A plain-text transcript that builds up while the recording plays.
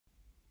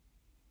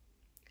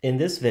In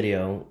this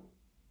video,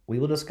 we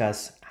will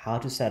discuss how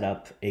to set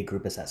up a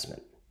group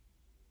assessment.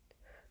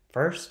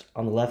 First,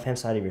 on the left-hand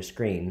side of your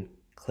screen,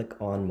 click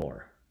on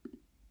More.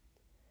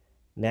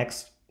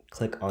 Next,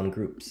 click on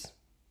Groups.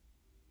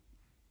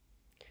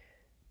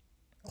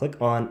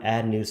 Click on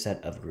Add New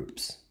Set of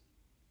Groups.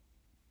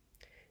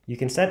 You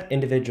can set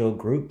individual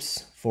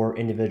groups for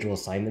individual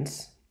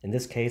assignments. In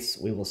this case,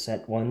 we will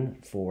set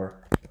one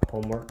for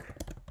Homework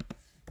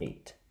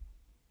 8.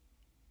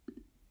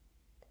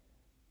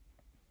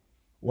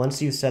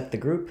 Once you set the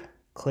group,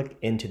 click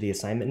into the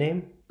assignment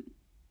name.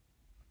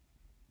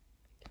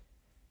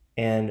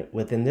 And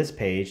within this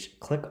page,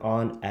 click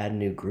on Add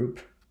New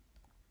Group.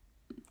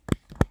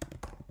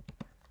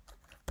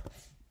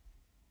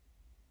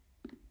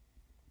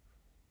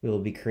 We will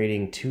be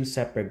creating two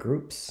separate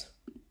groups.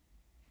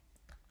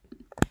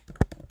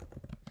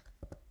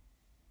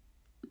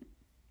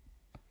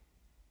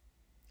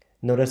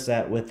 Notice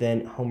that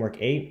within Homework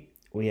 8,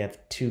 we have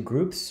two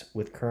groups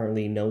with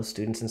currently no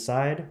students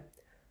inside.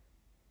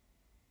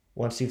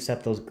 Once you've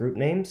set those group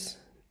names,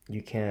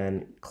 you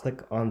can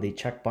click on the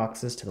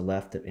checkboxes to the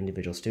left of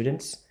individual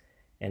students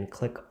and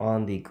click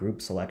on the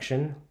group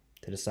selection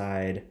to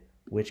decide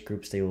which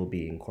groups they will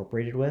be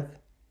incorporated with,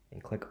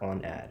 and click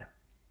on Add.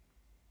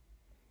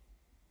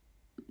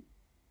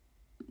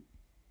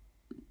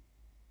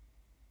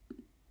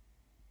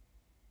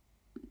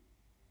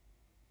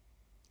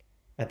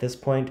 At this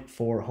point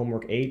for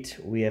Homework 8,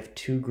 we have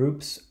two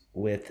groups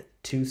with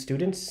two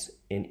students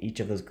in each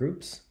of those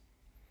groups.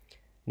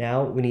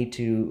 Now we need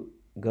to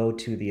go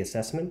to the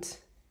assessment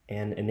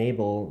and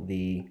enable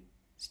the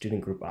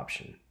student group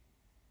option.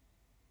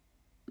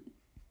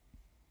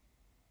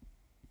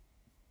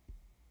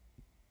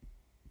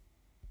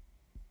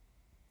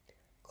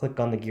 Click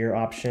on the gear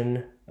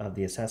option of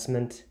the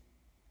assessment,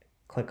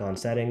 click on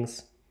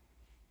Settings,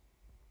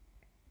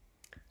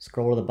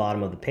 scroll to the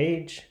bottom of the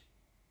page,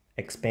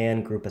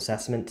 expand Group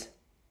Assessment,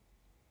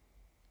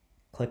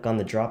 click on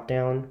the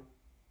drop-down,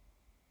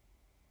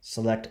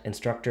 select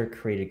Instructor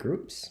Created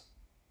Groups,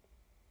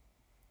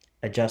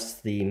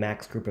 adjust the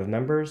max group of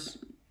members,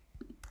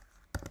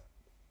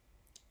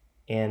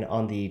 and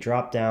on the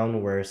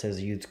drop-down where it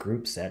says Use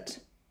Group Set,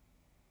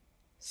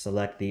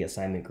 select the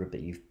assignment group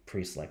that you've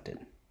pre-selected.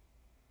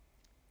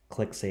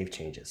 Click Save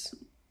Changes.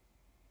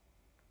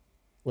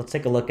 Let's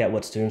take a look at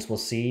what students will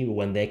see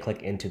when they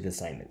click into the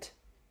assignment.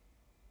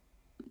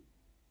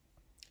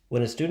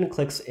 When a student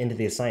clicks into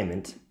the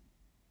assignment,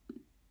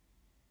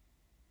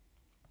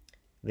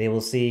 they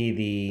will see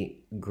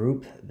the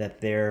group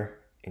that they're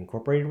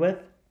incorporated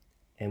with,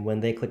 and when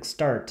they click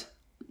Start,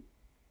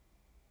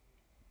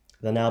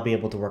 they'll now be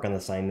able to work on the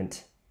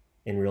assignment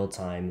in real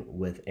time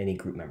with any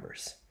group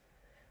members.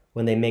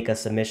 When they make a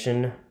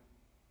submission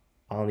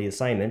on the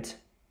assignment,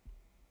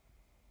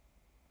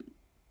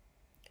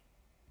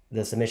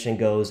 the submission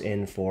goes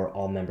in for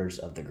all members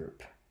of the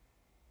group.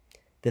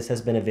 This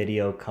has been a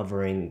video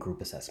covering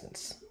group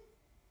assessments.